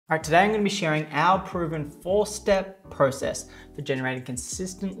All right, today I'm going to be sharing our proven 4-step process for generating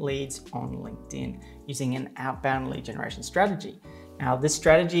consistent leads on LinkedIn using an outbound lead generation strategy. Now, this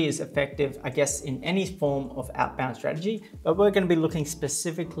strategy is effective, I guess, in any form of outbound strategy, but we're going to be looking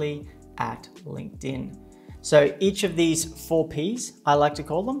specifically at LinkedIn. So each of these 4 Ps, I like to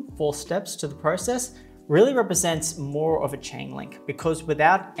call them, 4 steps to the process, really represents more of a chain link because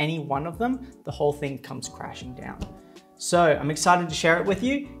without any one of them, the whole thing comes crashing down. So I'm excited to share it with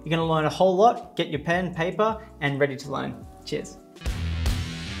you. You're going to learn a whole lot. Get your pen, paper, and ready to learn. Cheers.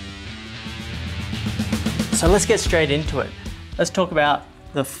 So let's get straight into it. Let's talk about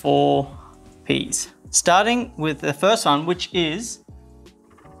the 4 Ps. Starting with the first one, which is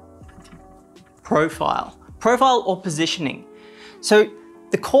profile. Profile or positioning. So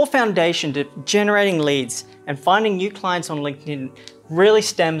the core foundation to generating leads and finding new clients on LinkedIn really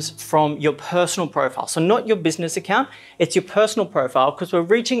stems from your personal profile. So not your business account, it's your personal profile because we're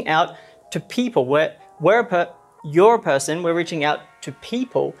reaching out to people. You're a person, we're reaching out to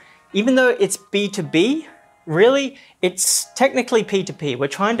people. Even though it's B2B, really, it's technically P2P. We're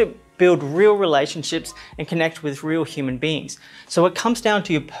trying to build real relationships and connect with real human beings. So it comes down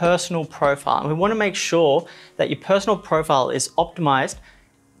to your personal profile. And we want to make sure that your personal profile is optimized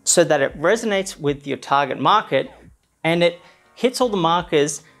so that it resonates with your target market and it hits all the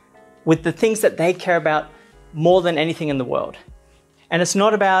markers with the things that they care about more than anything in the world. And it's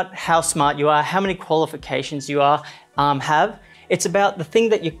not about how smart you are, how many qualifications you have. It's about the thing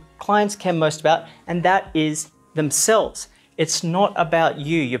that your clients care most about, and that is themselves. It's not about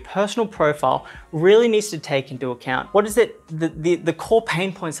you. Your personal profile really needs to take into account what is it, the core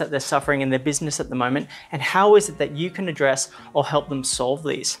pain points that they're suffering in their business at the moment, and how is it that you can address or help them solve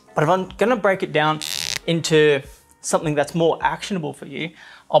these. But if I'm gonna break it down into something that's more actionable for you,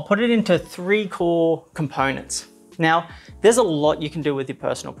 I'll put it into 3 core components. Now, there's a lot you can do with your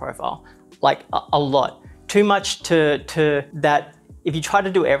personal profile, like a lot. Too much to that if you try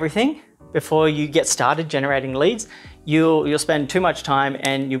to do everything before you get started generating leads, you'll spend too much time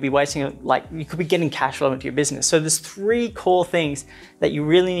and you'll be wasting, you could be getting cash flow into your business. So there's 3 core things that you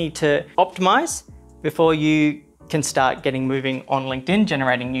really need to optimize before you can start getting moving on LinkedIn,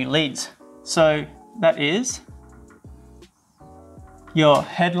 generating new leads. So that is your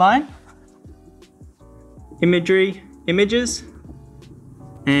headline, images,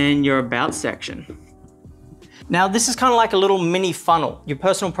 and your about section. Now, this is kind of like a little mini funnel, your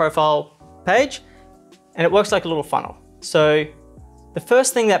personal profile page, and it works like a little funnel. So the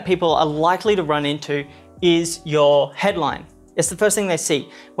first thing that people are likely to run into is your headline. It's the first thing they see.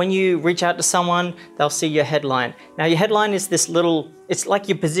 When you reach out to someone, they'll see your headline. Now, your headline is this little, it's like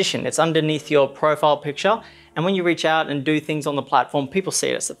your position. It's underneath your profile picture. And when you reach out and do things on the platform, people see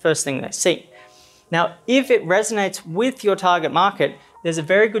it. It's the first thing they see. Now, if it resonates with your target market, there's a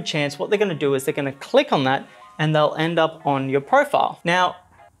very good chance what they're going to do is they're going to click on that and they'll end up on your profile. Now,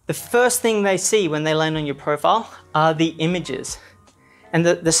 the first thing they see when they land on your profile are the images. And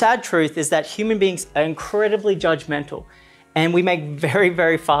the sad truth is that human beings are incredibly judgmental, and we make very,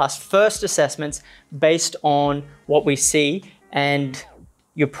 very fast first assessments based on what we see. And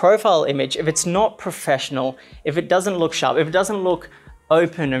your profile image, if it's not professional, if it doesn't look sharp, if it doesn't look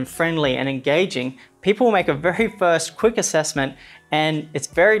open and friendly and engaging, people will make a very first quick assessment, and it's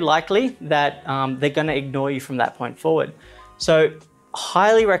very likely that they're going to ignore you from that point forward. So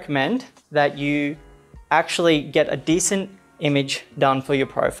highly recommend that you actually get a decent image done for your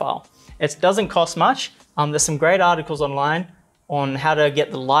profile. It doesn't cost much. There's some great articles online on how to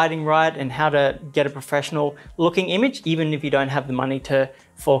get the lighting right and how to get a professional looking image, even if you don't have the money to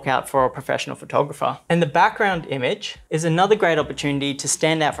fork out for a professional photographer. And the background image is another great opportunity to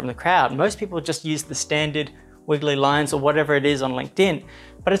stand out from the crowd. Most people just use the standard wiggly lines or whatever it is on LinkedIn,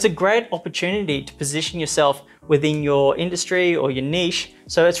 but it's a great opportunity to position yourself within your industry or your niche.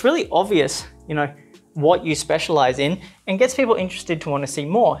 So it's really obvious, what you specialize in, and gets people interested to want to see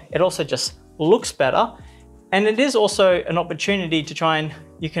more. It also just looks better. And it is also an opportunity to try and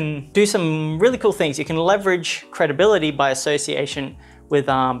you can do some really cool things. You can leverage credibility by association with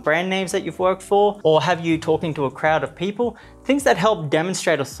brand names that you've worked for, or have you talking to a crowd of people, things that help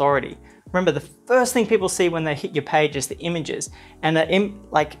demonstrate authority. Remember, the first thing people see when they hit your page is the images. And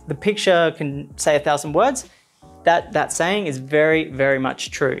the picture can say 1,000 words. That saying is very, very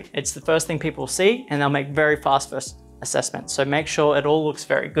much true. It's the first thing people see, and they'll make very fast first assessments. So make sure it all looks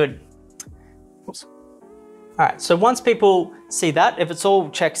very good. Oops. All right, so once people see that, if it's all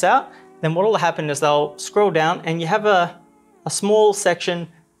checks out, then what will happen is they'll scroll down and you have a small section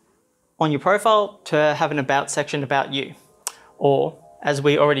on your profile to have an about section about you. Or as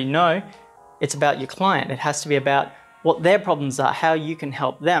we already know, it's about your client. It has to be about what their problems are, how you can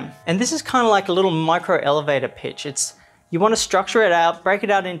help them. And this is kind of like a little micro elevator pitch. You want to structure it out, break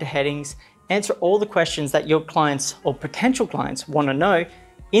it out into headings, answer all the questions that your clients or potential clients want to know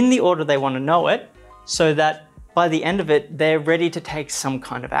in the order they want to know it, so that by the end of it, they're ready to take some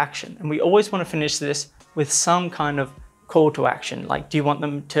kind of action. And we always want to finish this with some kind of call to action. Like, do you want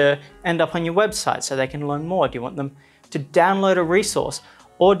them to end up on your website so they can learn more? Do you want them to download a resource?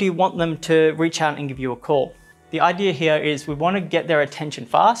 Or do you want them to reach out and give you a call? The idea here is we want to get their attention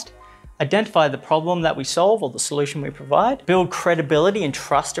fast, identify the problem that we solve or the solution we provide, build credibility and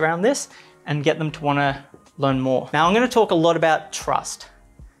trust around this, and get them to want to learn more. Now, I'm going to talk a lot about trust.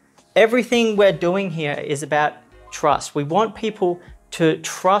 Everything we're doing here is about trust. We want people to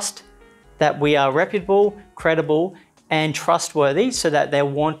trust that we are reputable, credible, and trustworthy, so that they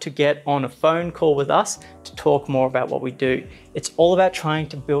want to get on a phone call with us to talk more about what we do. It's all about trying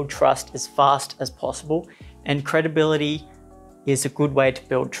to build trust as fast as possible, and credibility is a good way to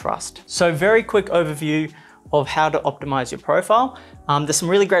build trust. So very quick overview of how to optimize your profile. There's some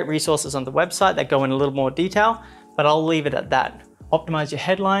really great resources on the website that go in a little more detail, but I'll leave it at that. Optimize your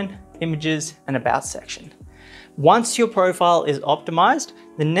headline, images, and about section. Once your profile is optimized,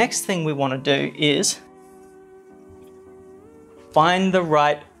 the next thing we want to do is find the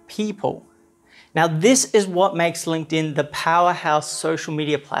right people. Now, this is what makes LinkedIn the powerhouse social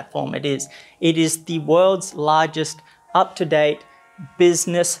media platform it is. It is the world's largest up-to-date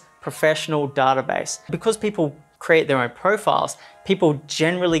business professional database. Because people create their own profiles, people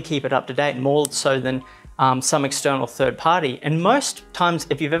generally keep it up to date, more so than some external third party. And most times,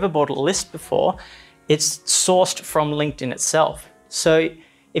 if you've ever bought a list before, it's sourced from LinkedIn itself. So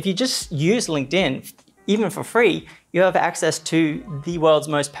if you just use LinkedIn, even for free, you have access to the world's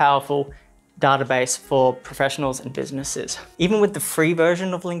most powerful database for professionals and businesses. Even with the free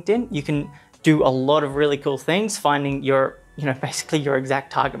version of LinkedIn, you can do a lot of really cool things, finding your, basically your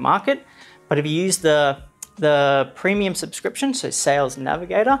exact target market. But if you use the premium subscription, so Sales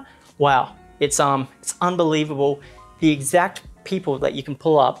Navigator, wow, it's unbelievable. The exact people that you can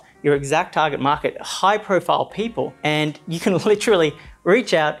pull up, your exact target market, high profile people, and you can literally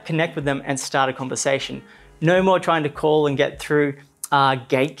reach out, connect with them, and start a conversation. No more trying to call and get through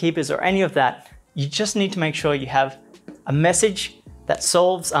gatekeepers or any of that. You just need to make sure you have a message that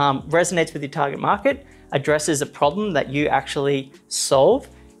solves, resonates with your target market, addresses a problem that you actually solve,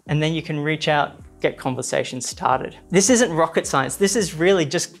 and then you can reach out, get conversations started. This isn't rocket science. This is really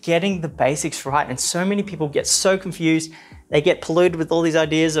just getting the basics right. And so many people get so confused. They get polluted with all these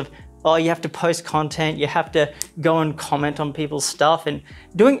ideas of, oh, you have to post content, you have to go and comment on people's stuff, and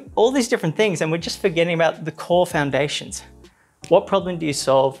doing all these different things. And we're just forgetting about the core foundations. What problem do you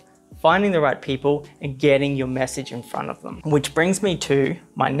solve? Finding the right people and getting your message in front of them. Which brings me to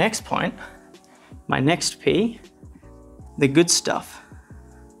my next point, my next P, the good stuff,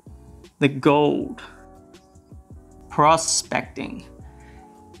 the gold, prospecting.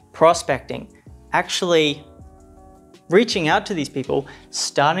 Prospecting, actually reaching out to these people,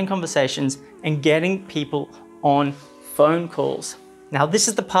 starting conversations, and getting people on phone calls. Now, this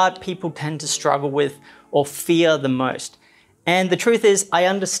is the part people tend to struggle with or fear the most. And the truth is, I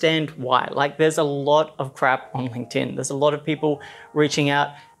understand why. Like, there's a lot of crap on LinkedIn. There's a lot of people reaching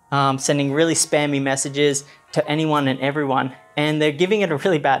out, sending really spammy messages to anyone and everyone, and they're giving it a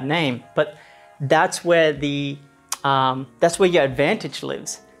really bad name. But that's where your advantage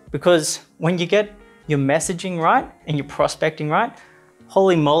lives. Because when you get your messaging right and your prospecting right,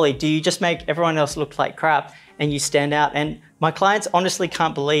 holy moly, do you just make everyone else look like crap and you stand out. And my clients honestly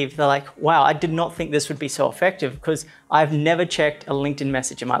can't believe, they're like, wow, I did not think this would be so effective, because I've never checked a LinkedIn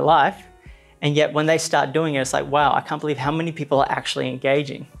message in my life. And yet when they start doing it, it's like, wow, I can't believe how many people are actually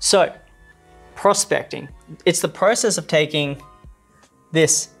engaging. So prospecting, it's the process of taking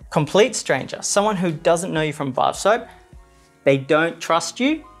this complete stranger, someone who doesn't know you from bar soap, they don't trust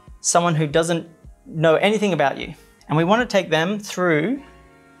you, someone who doesn't know anything about you. And we want to take them through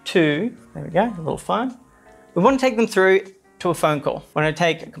to, there we go, a little phone. We want to take them through to a phone call. We want to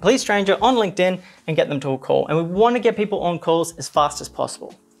take a complete stranger on LinkedIn and get them to a call. And we want to get people on calls as fast as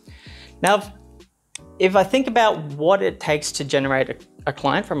possible. Now, if I think about what it takes to generate a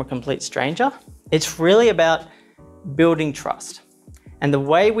client from a complete stranger, it's really about building trust. And the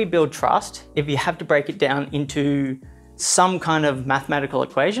way we build trust, if you have to break it down into some kind of mathematical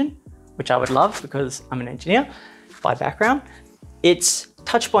equation, which I would love because I'm an engineer by background, it's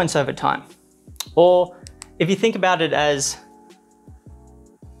touch points over time. Or if you think about it as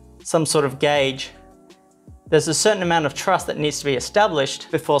some sort of gauge, there's a certain amount of trust that needs to be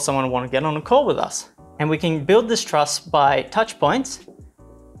established before someone will want to get on a call with us. And we can build this trust by touch points,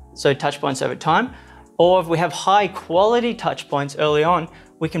 so touch points over time, Or if we have high quality touch points early on,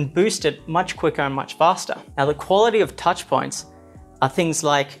 we can boost it much quicker and much faster. Now, the quality of touch points are things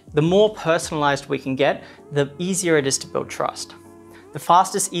like the more personalized we can get, the easier it is to build trust. The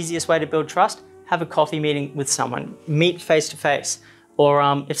fastest, easiest way to build trust, have a coffee meeting with someone, meet face to face.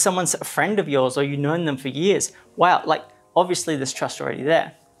 Or if someone's a friend of yours or you've known them for years, wow, like obviously there's trust already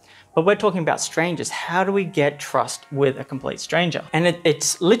there. But we're talking about strangers. How do we get trust with a complete stranger? And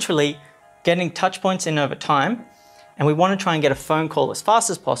it's literally getting touch points in over time. And we want to try and get a phone call as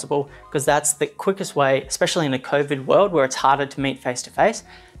fast as possible because that's the quickest way, especially in a COVID world where it's harder to meet face to face,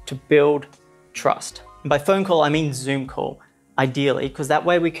 to build trust. And by phone call, I mean Zoom call, ideally, because that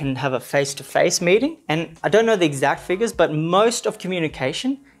way we can have a face-to-face meeting. And I don't know the exact figures, but most of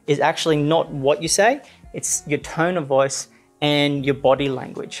communication is actually not what you say, it's your tone of voice and your body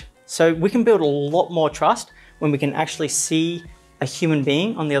language. So we can build a lot more trust when we can actually see a human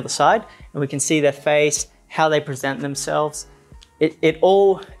being on the other side and we can see their face, how they present themselves. It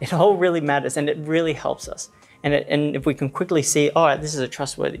all really matters and it really helps us. And if we can quickly see, all right, this is a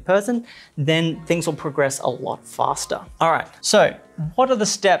trustworthy person, then things will progress a lot faster. All right, so what are the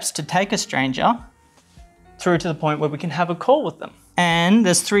steps to take a stranger through to the point where we can have a call with them? And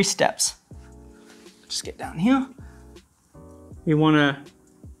there's 3 steps. Just get down here. You wanna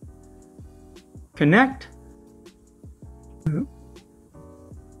connect.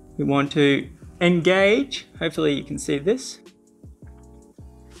 We want to engage. Hopefully you can see this.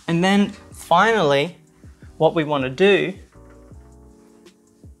 And then finally, what we want to do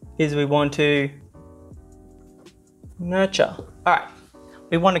is we want to nurture. All right,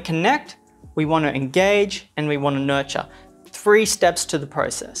 we want to connect, we want to engage, and we want to nurture. 3 steps to the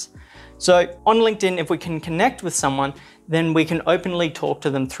process. So on LinkedIn, if we can connect with someone, then we can openly talk to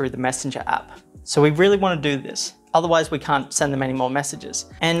them through the Messenger app. So we really want to do this. Otherwise, we can't send them any more messages.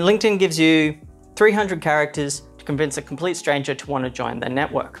 And LinkedIn gives you 300 characters to convince a complete stranger to want to join their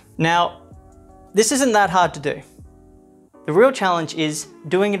network. Now, this isn't that hard to do. The real challenge is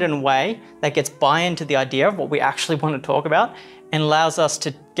doing it in a way that gets buy-in to the idea of what we actually want to talk about and allows us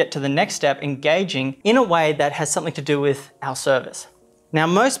to get to the next step, engaging in a way that has something to do with our service. Now,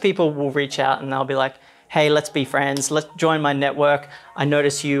 most people will reach out and they'll be like, hey, let's be friends, let's join my network. I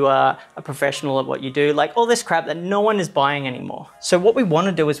notice you are a professional at what you do, like all this crap that no one is buying anymore. So what we want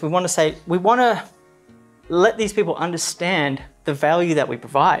to do is we want to let these people understand the value that we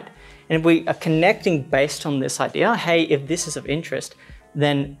provide. And if we are connecting based on this idea, hey, if this is of interest,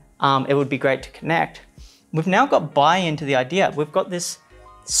 then it would be great to connect. We've now got buy-in to the idea. We've got this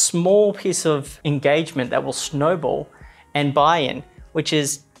small piece of engagement that will snowball and buy-in, which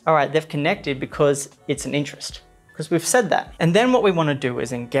is, all right, they've connected because it's an interest, because we've said that. And then what we want to do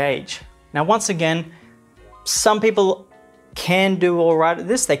is engage. Now, once again, some people can do all right at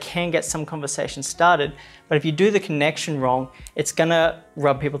this. They can get some conversation started, but if you do the connection wrong, it's gonna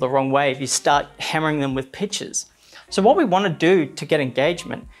rub people the wrong way if you start hammering them with pitches. So what we want to do to get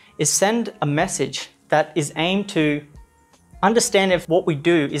engagement is send a message that is aimed to understand if what we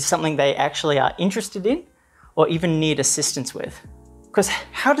do is something they actually are interested in or even need assistance with.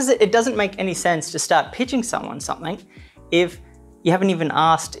 Because it doesn't make any sense to start pitching someone something if you haven't even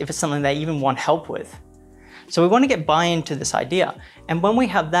asked if it's something they even want help with. So we want to get buy-in to this idea. And when we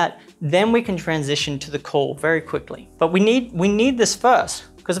have that, then we can transition to the call very quickly. But we need this first,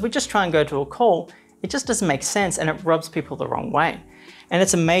 because if we just try and go to a call, it just doesn't make sense and it rubs people the wrong way. And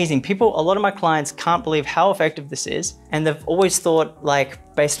it's amazing. A lot of my clients can't believe how effective this is. And they've always thought,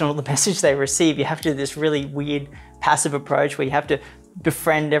 like, based on all the message they receive, you have to do this really weird passive approach where you have to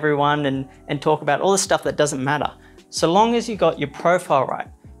befriend everyone and talk about all the stuff that doesn't matter. So long as you got your profile right,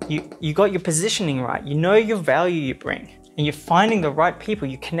 you got your positioning right, you know your value you bring, and you're finding the right people,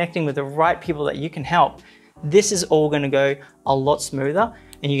 you're connecting with the right people that you can help, this is all gonna go a lot smoother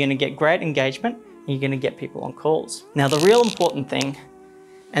and you're gonna get great engagement and you're gonna get people on calls. Now, the real important thing,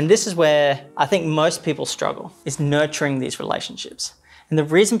 and this is where I think most people struggle, is nurturing these relationships. And the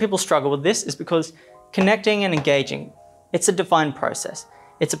reason people struggle with this is because connecting and engaging, it's a defined process.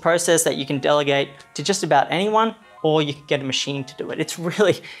 It's a process that you can delegate to just about anyone, or you can get a machine to do it.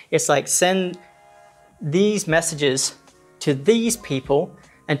 It's like send these messages to these people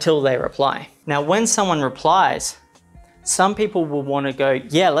until they reply. Now, when someone replies, some people will want to go,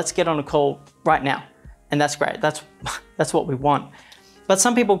 yeah, let's get on a call right now. And that's great, that's what we want. But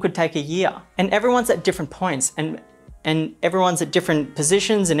some people could take a year, and everyone's at different points. And and everyone's at different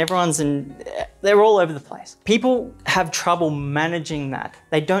positions and they're all over the place. People have trouble managing that.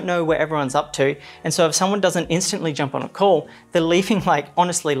 They don't know where everyone's up to. And so if someone doesn't instantly jump on a call, they're leaving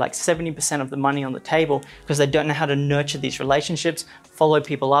honestly 70% of the money on the table because they don't know how to nurture these relationships, follow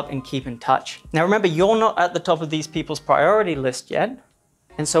people up and keep in touch. Now remember, you're not at the top of these people's priority list yet.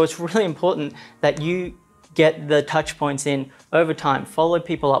 And so it's really important that you get the touch points in over time, follow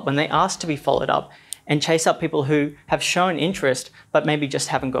people up when they ask to be followed up, and chase up people who have shown interest, but maybe just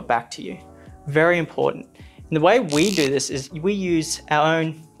haven't got back to you. Very important. And the way we do this is we use our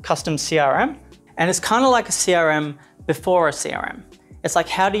own custom CRM, and it's kind of like a CRM before a CRM. It's like,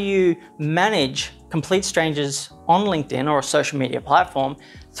 how do you manage complete strangers on LinkedIn or a social media platform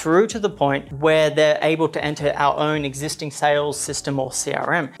through to the point where they're able to enter our own existing sales system or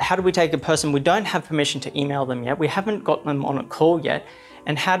CRM? How do we take a person, we don't have permission to email them yet, we haven't got them on a call yet,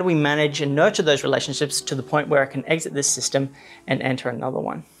 and how do we manage and nurture those relationships to the point where I can exit this system and enter another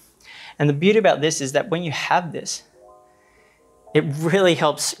one? And the beauty about this is that when you have this, it really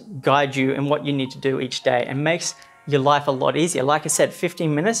helps guide you in what you need to do each day and makes your life a lot easier. Like I said,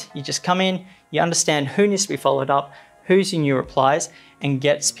 15 minutes, you just come in, you understand who needs to be followed up, who's your new replies, and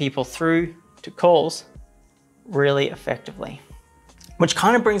gets people through to calls really effectively. Which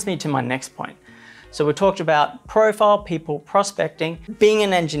kind of brings me to my next point. So we talked about profile, people, prospecting. Being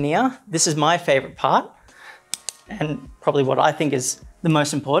an engineer, this is my favorite part, and probably what I think is the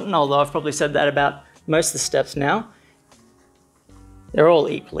most important, although I've probably said that about most of the steps now. They're all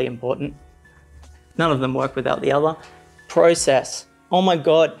equally important. None of them work without the other. Process. Oh my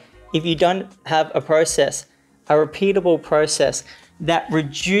God, if you don't have a process, a repeatable process that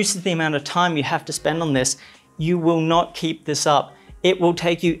reduces the amount of time you have to spend on this, you will not keep this up. It will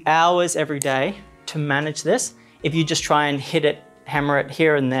take you hours every day to manage this if you just try and hit it, hammer it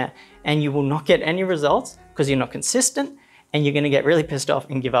here and there, and you will not get any results because you're not consistent and you're going to get really pissed off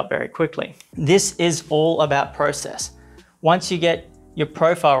and give up very quickly. This is all about process. Once you get your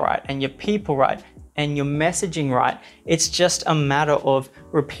profile right and your people right and your messaging right, it's just a matter of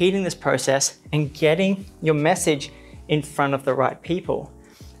repeating this process and getting your message in front of the right people.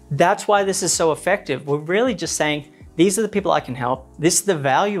 That's why this is so effective. We're really just saying, these are the people I can help, this is the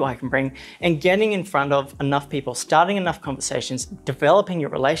value I can bring, and getting in front of enough people, starting enough conversations, developing your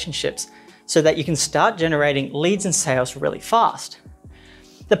relationships so that you can start generating leads and sales really fast.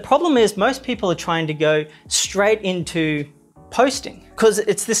 The problem is most people are trying to go straight into posting because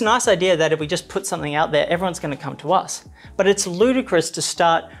it's this nice idea that if we just put something out there, everyone's going to come to us. But it's ludicrous to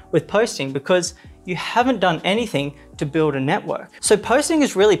start with posting because you haven't done anything to build a network. So posting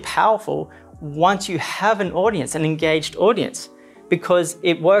is really powerful once you have an audience, an engaged audience, because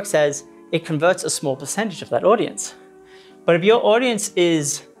it works as it converts a small percentage of that audience. But if your audience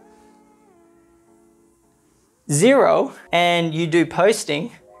is 0 and you do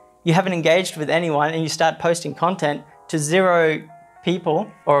posting, you haven't engaged with anyone and you start posting content to 0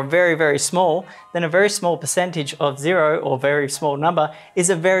 people or very, very small, then a very small percentage of 0 or very small number is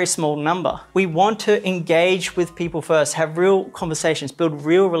a very small number. We want to engage with people first, have real conversations, build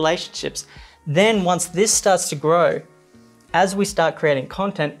real relationships. Then once this starts to grow, as we start creating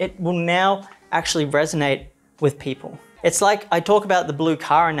content, it will now actually resonate with people. It's like I talk about the blue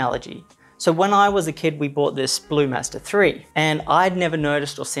car analogy. So when I was a kid, we bought this Blue Mazda 3 and I'd never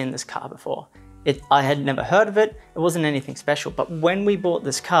noticed or seen this car before. I had never heard of it. It wasn't anything special. But when we bought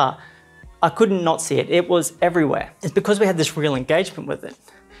this car, I couldn't not see it. It was everywhere. It's because we had this real engagement with it.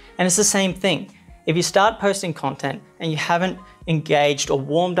 And it's the same thing. If you start posting content and you haven't engaged or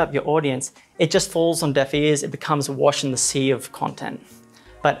warmed up your audience, it just falls on deaf ears. It becomes a wash in the sea of content.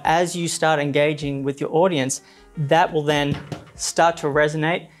 But as you start engaging with your audience, that will then start to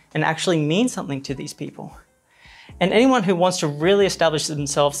resonate and actually mean something to these people. And anyone who wants to really establish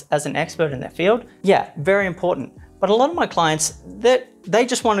themselves as an expert in their field, yeah, very important. But a lot of my clients, they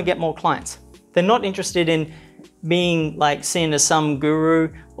just want to get more clients. They're not interested in being like seen as some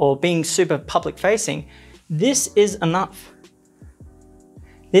guru or being super public facing. This is enough.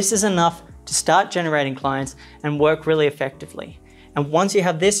 This is enough to start generating clients and work really effectively. And once you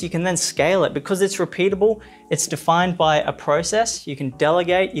have this, you can then scale it because it's repeatable. It's defined by a process. You can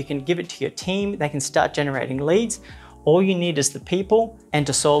delegate, you can give it to your team. They can start generating leads. All you need is the people and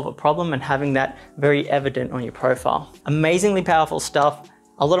to solve a problem and having that very evident on your profile. Amazingly powerful stuff.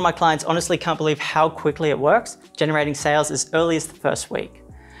 A lot of my clients honestly can't believe how quickly it works, generating sales as early as the first week.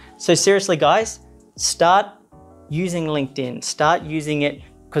 So seriously guys, start using LinkedIn. Start using it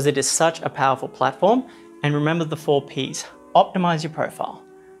because it is such a powerful platform. And remember the 4 Ps. Optimize your profile,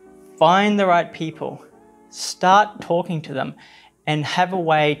 find the right people, start talking to them and have a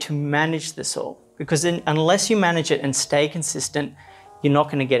way to manage this all because unless you manage it and stay consistent, you're not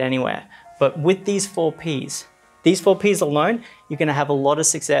going to get anywhere. But with these 4 Ps alone, you're going to have a lot of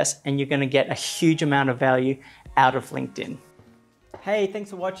success and you're going to get a huge amount of value out of LinkedIn. Hey, thanks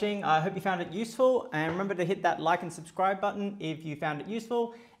for watching. I hope you found it useful, and remember to hit that like and subscribe button if you found it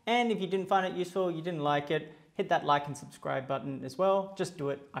useful. And if you didn't find it useful, you didn't like it, hit that like and subscribe button as well. Just do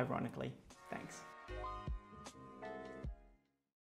it ironically. Thanks.